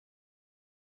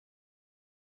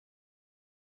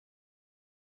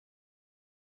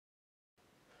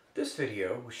This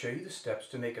video will show you the steps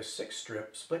to make a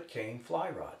 6-strip split cane fly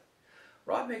rod.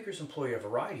 Rod makers employ a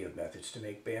variety of methods to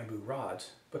make bamboo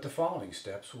rods, but the following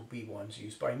steps will be ones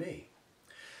used by me.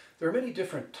 There are many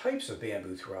different types of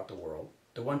bamboo throughout the world.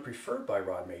 The one preferred by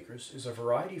rod makers is a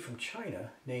variety from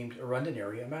China named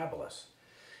Arundinaria amabilis.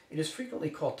 It is frequently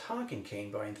called Tonkin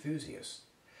cane by enthusiasts.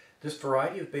 This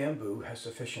variety of bamboo has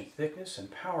sufficient thickness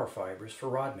and power fibers for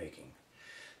rod making.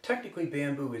 Technically,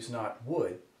 bamboo is not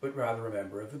wood, but rather a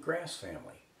member of the grass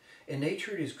family. In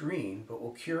nature it is green, but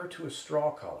will cure to a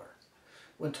straw color.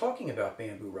 When talking about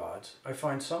bamboo rods, I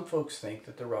find some folks think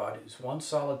that the rod is one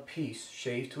solid piece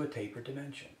shaved to a tapered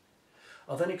dimension.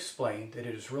 I'll then explain that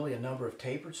it is really a number of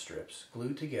tapered strips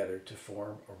glued together to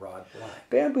form a rod blank.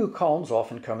 Bamboo culms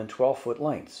often come in 12-foot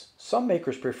lengths. Some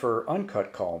makers prefer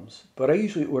uncut culms, but I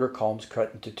usually order culms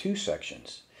cut into 2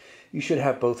 sections. You should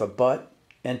have both a butt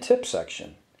and tip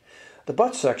section. The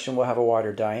butt section will have a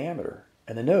wider diameter,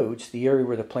 and the nodes, the area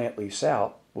where the plant leaves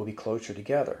out, will be closer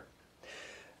together.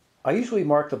 I usually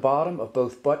mark the bottom of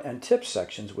both butt and tip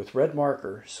sections with red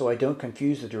marker so I don't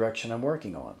confuse the direction I'm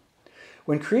working on.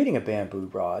 When creating a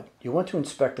bamboo rod, you want to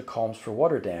inspect the culms for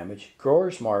water damage,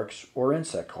 grower's marks, or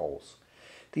insect holes.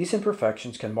 These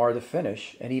imperfections can mar the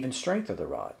finish and even strength of the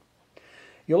rod.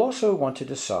 You'll also want to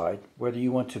decide whether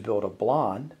you want to build a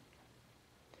blonde,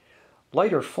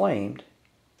 lighter flamed,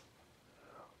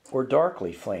 or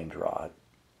darkly flamed rod.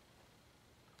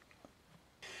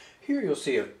 Here you'll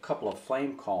see a couple of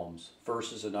flame culms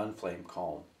versus an unflamed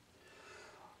culm.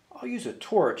 I'll use a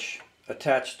torch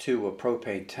attached to a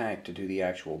propane tank to do the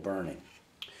actual burning.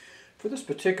 For this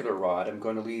particular rod, I'm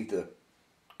going to leave the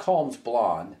culms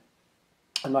blonde.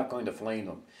 I'm not going to flame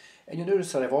them. And you'll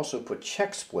notice that I've also put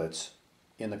check splits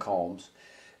in the culms,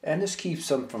 and this keeps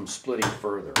them from splitting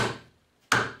further.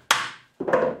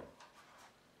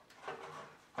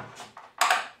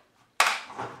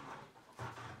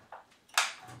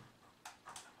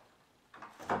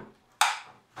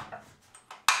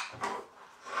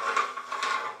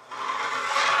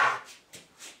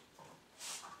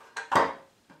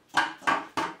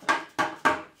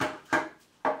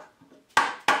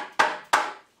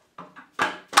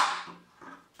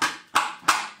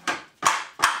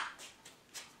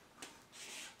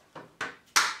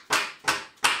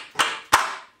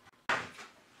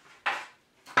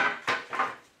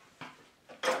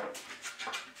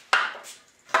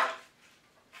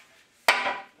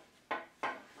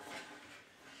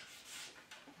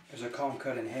 There's a culm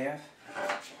cut in half,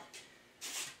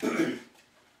 and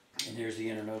here's the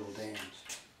internodal dams.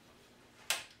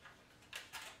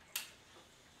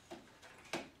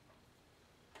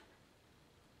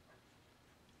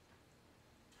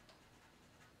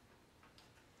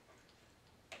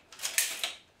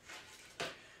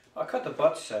 I'll cut the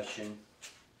butt section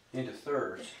into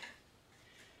thirds,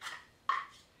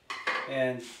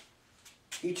 and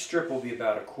each strip will be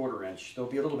about 1/4 inch. They'll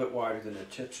be a little bit wider than the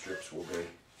tip strips will be.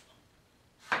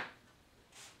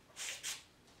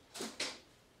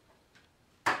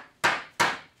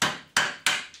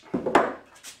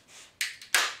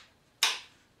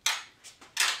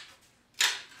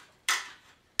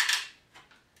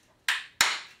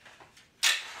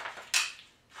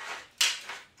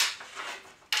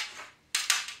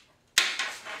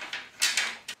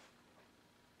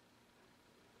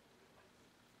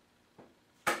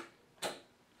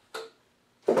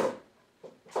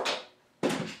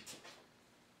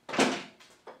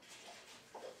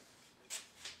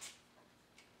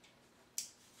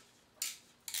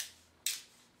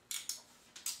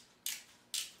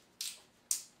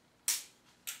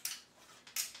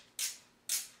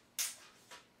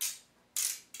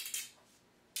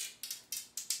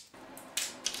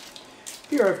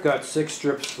 Here I've got 6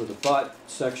 strips for the butt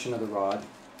section of the rod.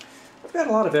 I've got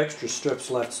a lot of extra strips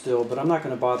left still, but I'm not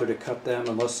going to bother to cut them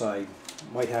unless I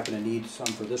might happen to need some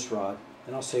for this rod,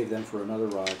 and I'll save them for another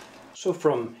rod. So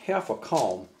from half a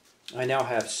culm, I now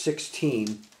have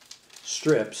 16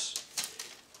 strips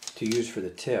to use for the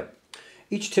tip.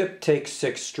 Each tip takes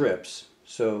 6 strips,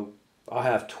 so I'll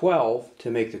have 12 to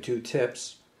make the 2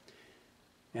 tips,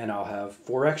 and I'll have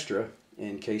 4 extra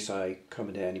in case I come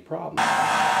into any problems.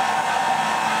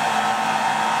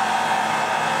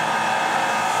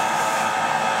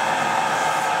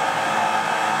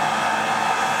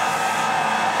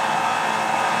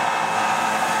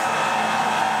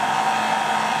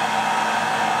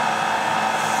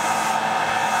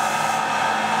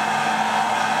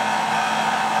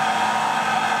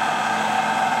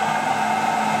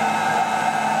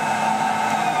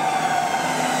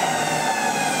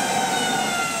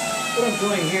 What I'm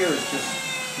doing here is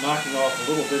just knocking off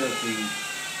a little bit of the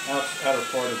outer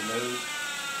part of the nose.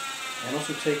 and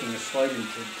also taking a slight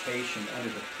indentation under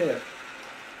the pip,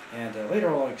 and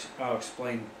later I'll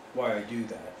explain why I do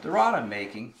that. The rod I'm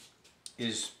making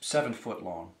is 7 foot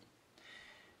long.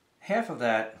 Half of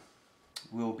that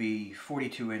will be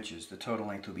 42 inches. The total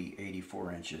length will be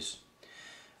 84 inches.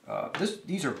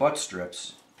 These are butt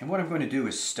strips, and what I'm going to do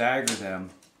is stagger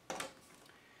them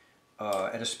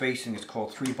at a spacing that's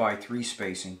called 3 by 3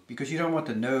 spacing, because you don't want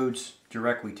the nodes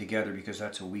directly together, because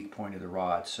that's a weak point of the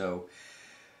rod. So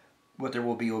what there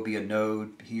will be a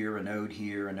node here, a node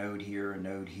here, a node here, a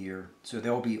node here. So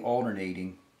they'll be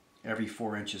alternating every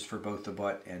 4 inches for both the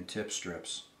butt and tip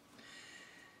strips.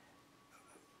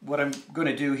 What I'm going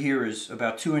to do here is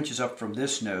about 2 inches up from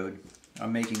this node,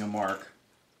 I'm making a mark.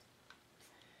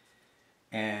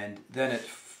 And then at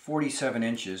 47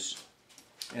 inches,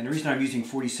 and the reason I'm using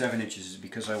 47 inches is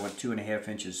because I want 2.5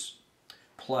 inches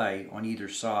play on either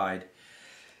side.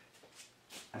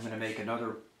 I'm going to make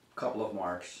another couple of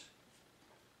marks,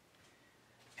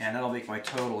 and that'll make my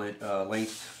total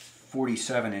length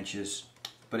 47 inches,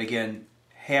 but again,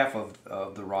 half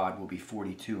of the rod will be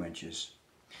 42 inches.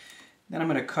 Then I'm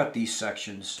going to cut these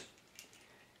sections,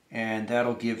 and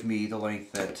that'll give me the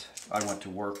length that I want to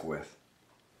work with.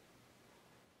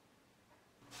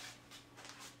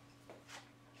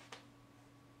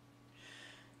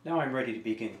 Now I'm ready to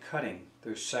begin cutting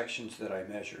those sections that I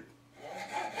measured.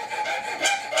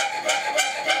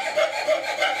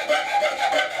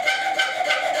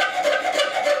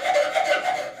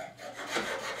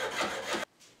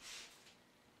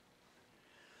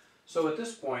 So at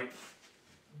this point,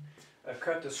 I've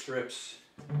cut the strips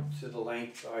to the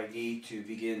length I need to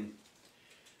begin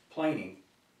planing,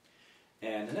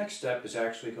 and the next step is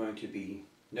actually going to be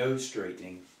nose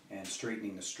straightening and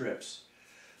straightening the strips.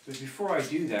 But before I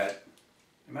do that,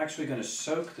 I'm actually going to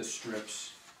soak the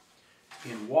strips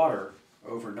in water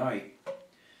overnight,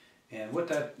 and what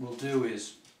that will do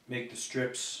is make the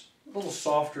strips a little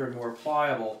softer and more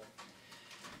pliable.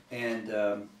 And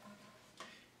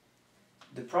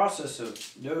the process of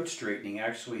node straightening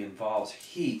actually involves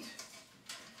heat,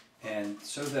 and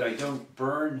so that I don't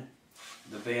burn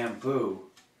the bamboo,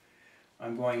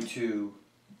 I'm going to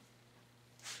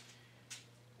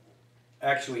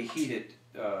actually heat it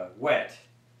wet.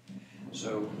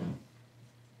 So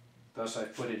thus I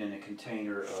put it in a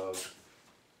container of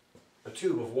a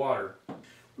tube of water. What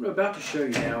I'm about to show you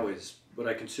now is what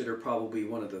I consider probably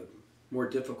one of the more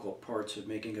difficult parts of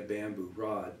making a bamboo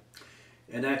rod,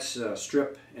 and that's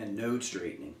strip and node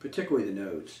straightening, particularly the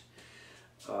nodes.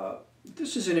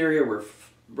 This is an area where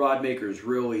rod makers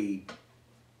really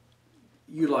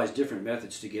utilize different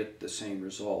methods to get the same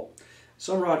result.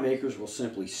 Some rod makers will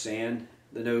simply sand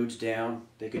the nodes down.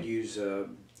 They could use the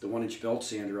 1-inch belt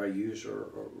sander I use, or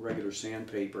regular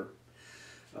sandpaper.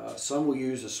 Some will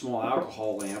use a small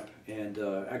alcohol lamp and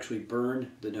actually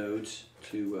burn the nodes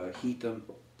to heat them,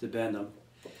 to bend them.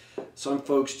 Some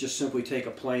folks just simply take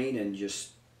a plane and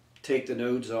just take the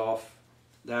nodes off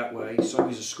that way. Some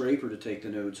use a scraper to take the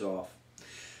nodes off.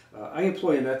 I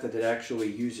employ a method that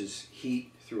actually uses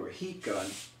heat through a heat gun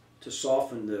to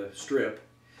soften the strip.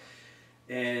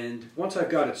 And once I've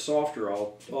got it softer,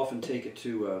 I'll often take it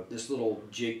to this little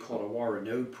jig called a Wara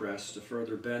node press to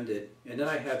further bend it. And then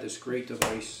I have this great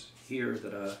device here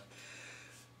that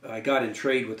I got in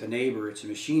trade with a neighbor. It's a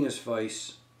machinist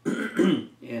vise.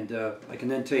 And I can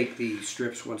then take the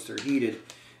strips once they're heated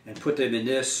and put them in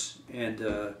this,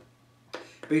 and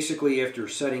basically after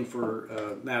setting for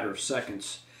a matter of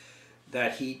seconds,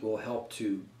 that heat will help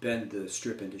to bend the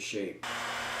strip into shape.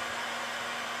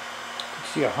 You can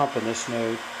see a hump in this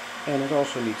node, and it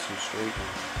also needs some straightening.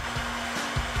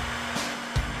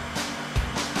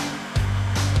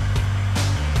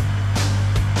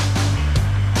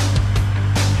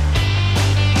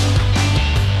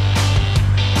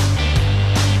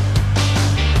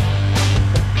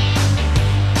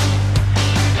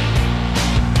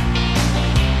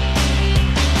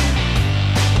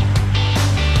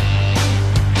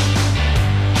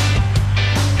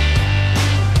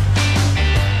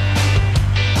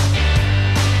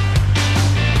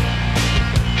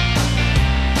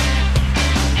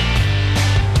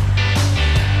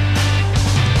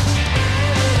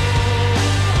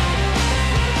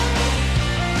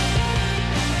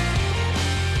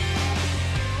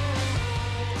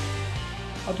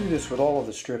 I'll do this with all of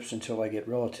the strips until I get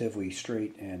relatively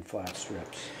straight and flat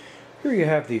strips. Here you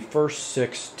have the first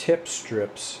 6 tip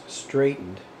strips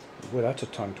straightened. Boy, that's a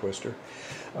tongue twister.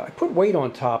 I put weight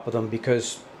on top of them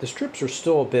because the strips are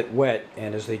still a bit wet,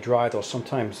 and as they dry they'll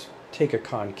sometimes take a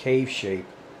concave shape.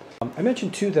 I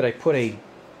mentioned too that I put a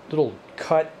little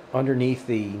cut underneath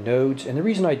the nodes, and the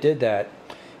reason I did that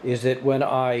is that when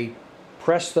I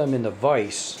press them in the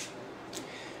vise,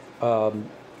 the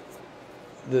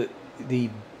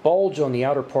bulge on the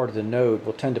outer part of the node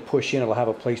will tend to push in. It'll have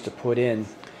a place to put in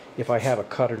if I have a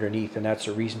cut underneath, and that's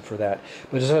the reason for that.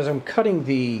 But as I'm cutting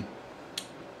the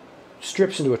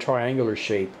strips into a triangular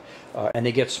shape and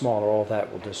they get smaller, all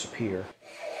that will disappear.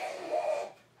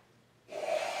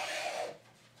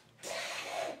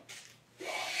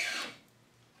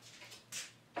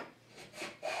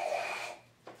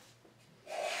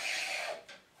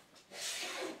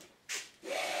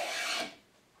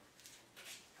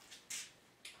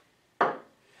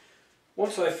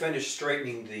 Once I finish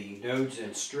straightening the nodes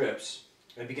and strips,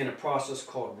 I begin a process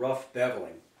called rough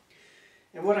beveling.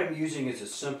 And what I'm using is a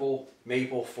simple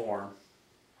maple form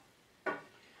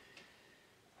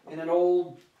and an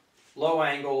old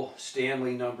low-angle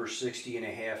Stanley number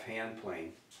 60.5 hand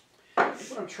plane.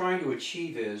 What I'm trying to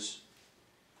achieve is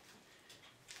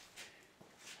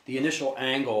the initial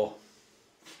angle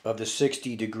of the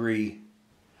 60-degree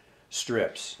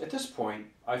strips. At this point,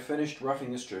 I finished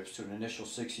roughing the strips to an initial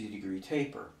 60-degree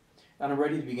taper, and I'm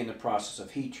ready to begin the process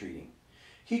of heat treating.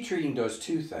 Heat treating does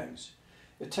two things.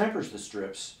 It tempers the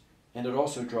strips, and it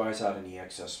also dries out any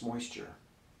excess moisture.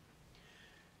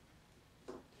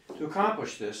 To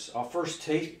accomplish this, I'll first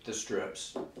tape the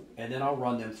strips, and then I'll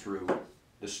run them through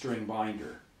the string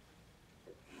binder.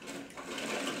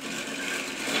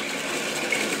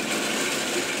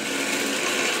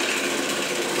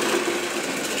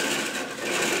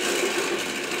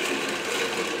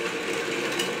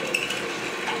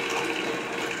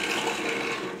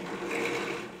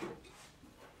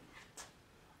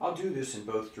 I'll do this in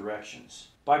both directions.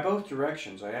 By both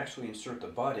directions, I actually insert the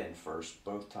butt in first,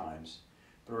 both times,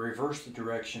 but I reverse the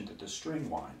direction that the string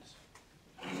winds.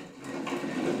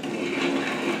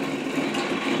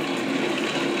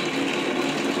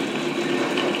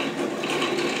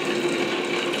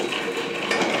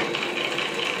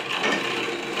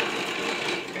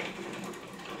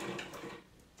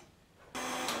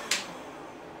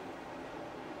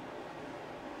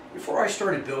 Before I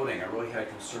started building, I really had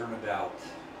concern about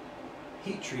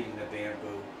heat treating the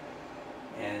bamboo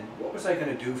and what was I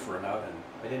going to do for an oven.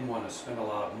 I didn't want to spend a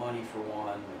lot of money for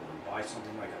one or buy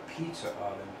something like a pizza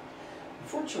oven.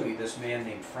 Unfortunately, this man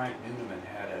named Frank Newman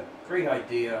had a great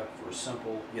idea for a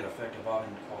simple yet effective oven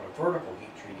called a vertical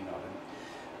heat treating oven.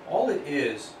 All it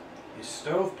is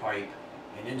stovepipe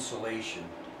and insulation.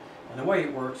 And the way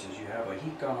it works is you have a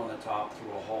heat gun on the top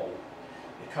through a hole.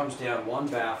 It comes down one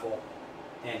baffle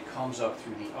and comes up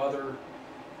through the other,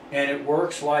 and it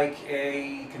works like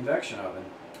a convection oven.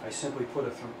 I simply put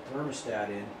a thermostat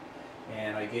in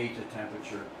and I gauge the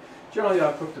temperature. Generally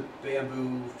I'll cook the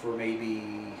bamboo for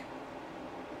maybe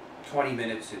 20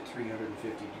 minutes at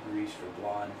 350 degrees for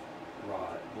blonde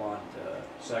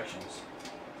sections.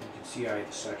 You can see I have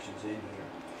the sections in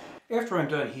here. After I'm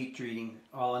done heat treating,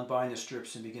 I'll unbind the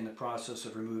strips and begin the process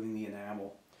of removing the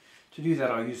enamel. To do that,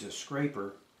 I'll use a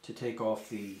scraper to take off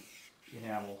the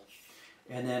enamel,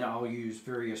 and then I'll use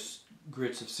various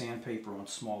grits of sandpaper on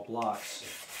small blocks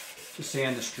to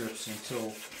sand the strips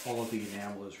until all of the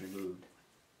enamel is removed.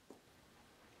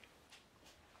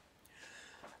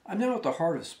 I'm now at the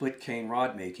heart of split cane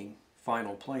rod making,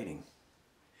 final planing.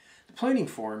 The planing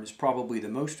form is probably the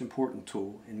most important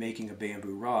tool in making a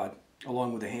bamboo rod,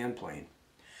 along with a hand plane.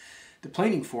 The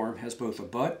planing form has both a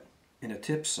butt and a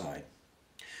tip side.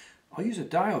 I'll use a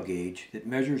dial gauge that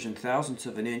measures in thousandths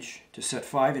of an inch to set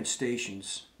 5-inch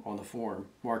stations on the form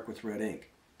marked with red ink.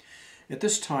 At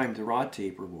this time, the rod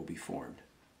taper will be formed.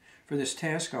 For this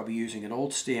task, I'll be using an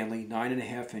old Stanley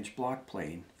 9.5-inch block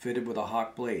plane fitted with a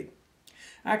hock blade.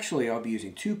 Actually, I'll be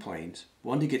using two planes,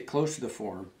 one to get close to the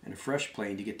form and a fresh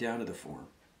plane to get down to the form.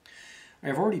 I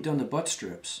have already done the butt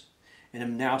strips and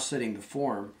am now setting the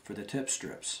form for the tip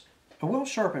strips. A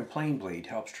well-sharpened plane blade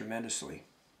helps tremendously.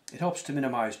 It helps to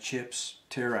minimize chips,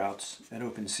 tear-outs, and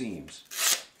open seams.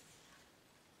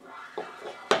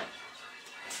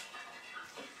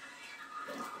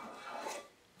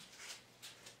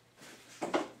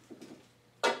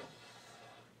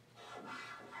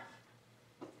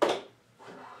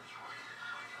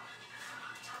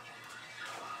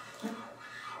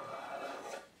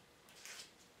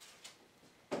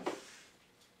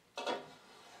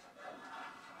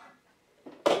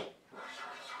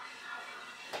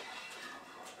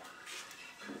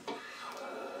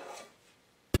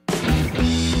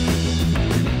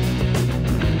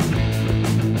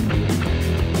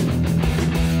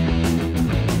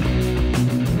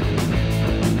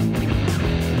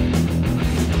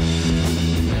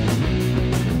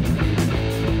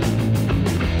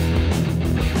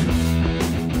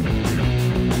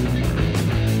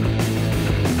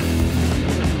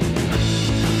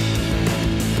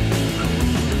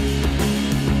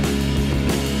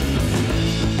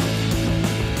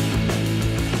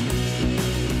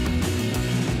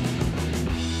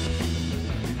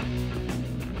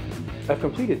 I've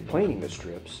completed planing the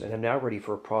strips and am now ready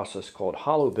for a process called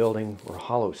hollow building or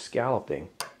hollow scalloping.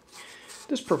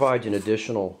 This provides an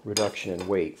additional reduction in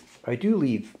weight. I do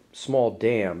leave small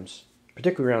dams,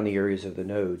 particularly around the areas of the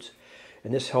nodes,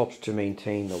 and this helps to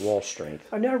maintain the wall strength.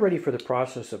 I'm now ready for the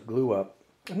process of glue up.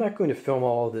 I'm not going to film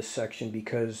all of this section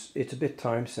because it's a bit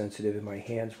time sensitive and my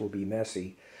hands will be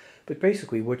messy. But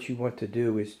basically what you want to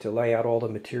do is to lay out all the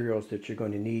materials that you're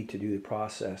going to need to do the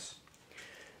process.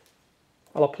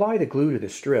 I'll apply the glue to the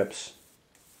strips.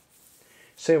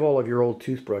 Save all of your old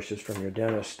toothbrushes from your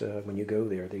dentist when you go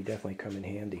there. They definitely come in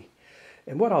handy.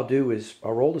 And what I'll do is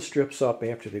I'll roll the strips up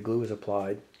after the glue is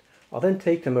applied. I'll then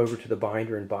take them over to the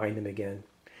binder and bind them again.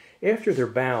 After they're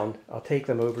bound, I'll take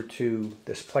them over to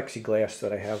this plexiglass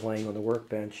that I have laying on the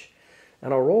workbench,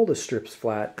 and I'll roll the strips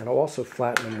flat, and I'll also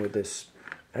flatten them with this,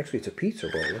 actually it's a pizza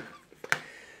roller.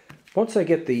 Once I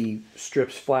get the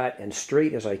strips flat and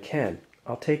straight as I can,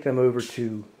 I'll take them over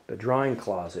to the drying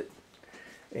closet,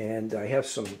 and I have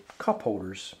some cup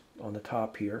holders on the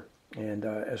top here, and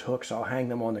as hooks I'll hang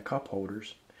them on the cup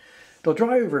holders. They'll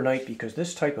dry overnight because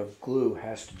this type of glue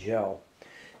has to gel.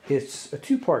 It's a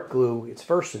two-part glue. It's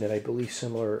Versanet, I believe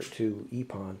similar to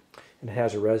Epon, and it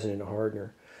has a resin and a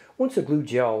hardener. Once the glue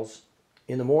gels,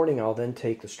 in the morning I'll then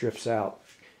take the strips out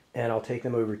and I'll take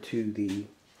them over to the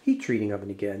heat treating oven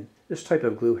again. This type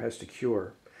of glue has to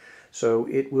cure. So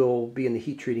it will be in the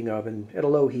heat treating oven at a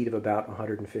low heat of about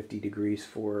 150 degrees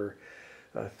for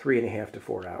 3.5 to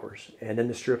 4 hours, and then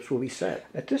the strips will be set.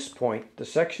 At this point, the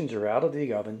sections are out of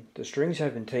the oven, the strings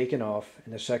have been taken off,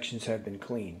 and the sections have been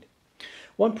cleaned.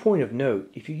 One point of note,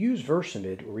 if you use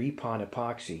Versanet or Epon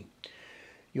epoxy,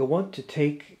 you'll want to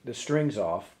take the strings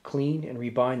off, clean and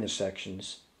rebind the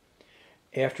sections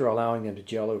after allowing them to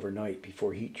gel overnight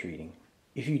before heat treating.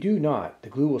 If you do not, the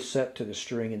glue will set to the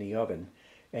string in the oven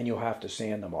and you'll have to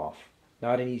sand them off.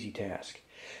 Not an easy task.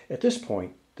 At this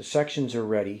point, the sections are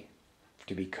ready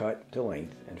to be cut to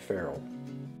length and ferruled.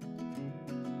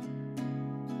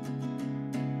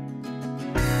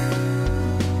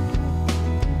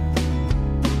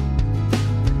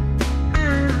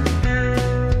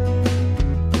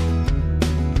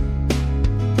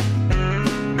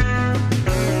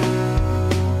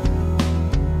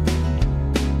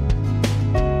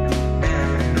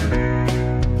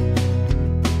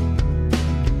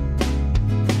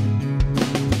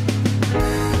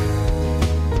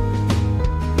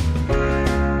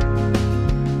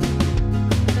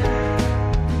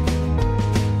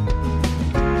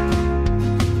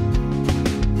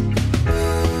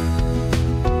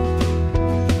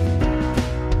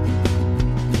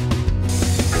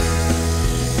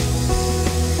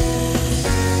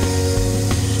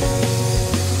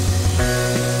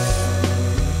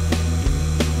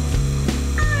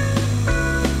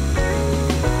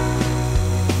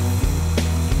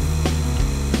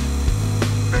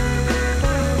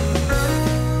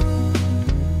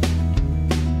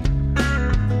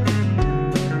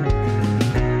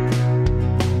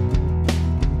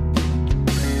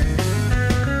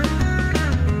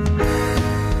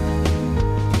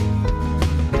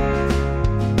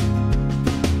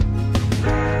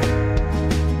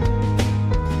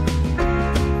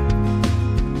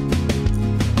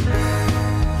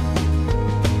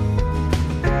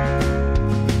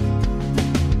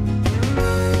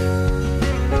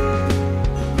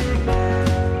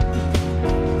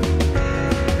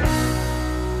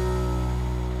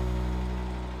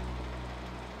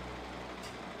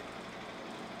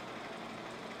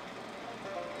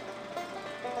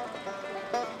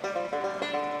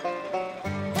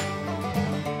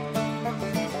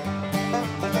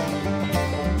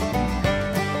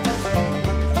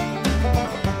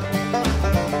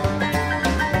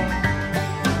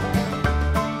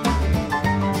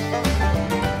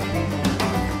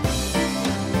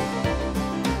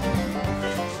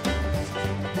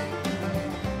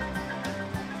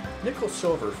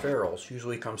 Nickel-silver ferrules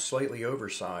usually come slightly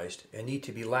oversized and need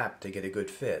to be lapped to get a good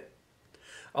fit.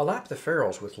 I'll lap the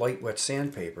ferrules with light wet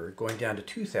sandpaper going down to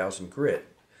 2000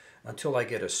 grit until I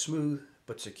get a smooth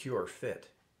but secure fit.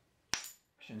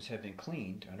 Sections have been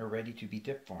cleaned and are ready to be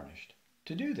dip varnished.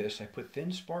 To do this, I put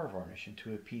thin spar varnish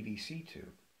into a PVC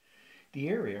tube. The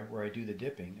area where I do the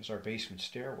dipping is our basement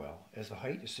stairwell, as the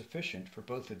height is sufficient for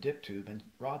both the dip tube and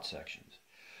rod sections.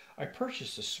 I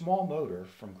purchased a small motor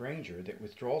from Granger that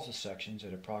withdraws the sections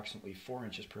at approximately 4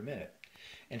 inches per minute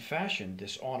and fashioned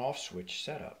this on-off switch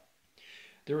setup.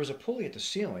 There is a pulley at the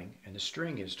ceiling and the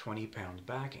string is 20 pounds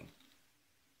backing.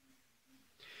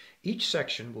 Each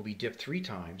section will be dipped 3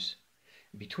 times.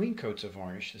 Between coats of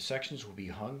varnish, the sections will be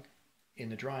hung in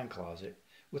the drying closet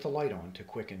with a light on to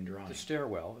quicken drying. The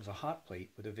stairwell is a hot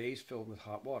plate with a vase filled with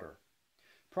hot water.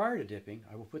 Prior to dipping,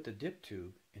 I will put the dip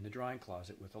tube in the drying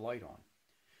closet with the light on.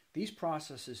 These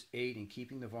processes aid in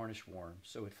keeping the varnish warm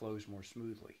so it flows more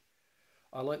smoothly.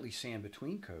 I lightly sand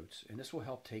between coats, and this will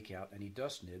help take out any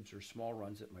dust nibs or small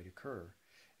runs that might occur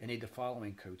and aid the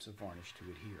following coats of varnish to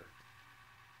adhere.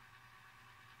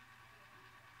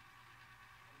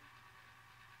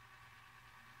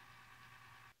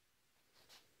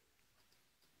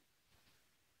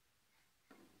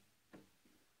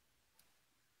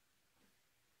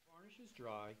 Varnish is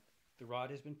dry, the rod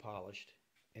has been polished,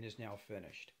 and is now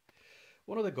finished.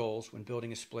 One of the goals when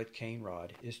building a split cane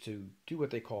rod is to do what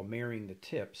they call marrying the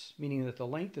tips, meaning that the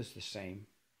length is the same,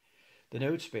 the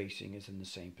node spacing is in the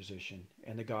same position,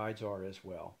 and the guides are as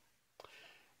well.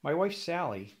 My wife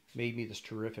Sally made me this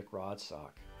terrific rod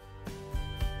sock.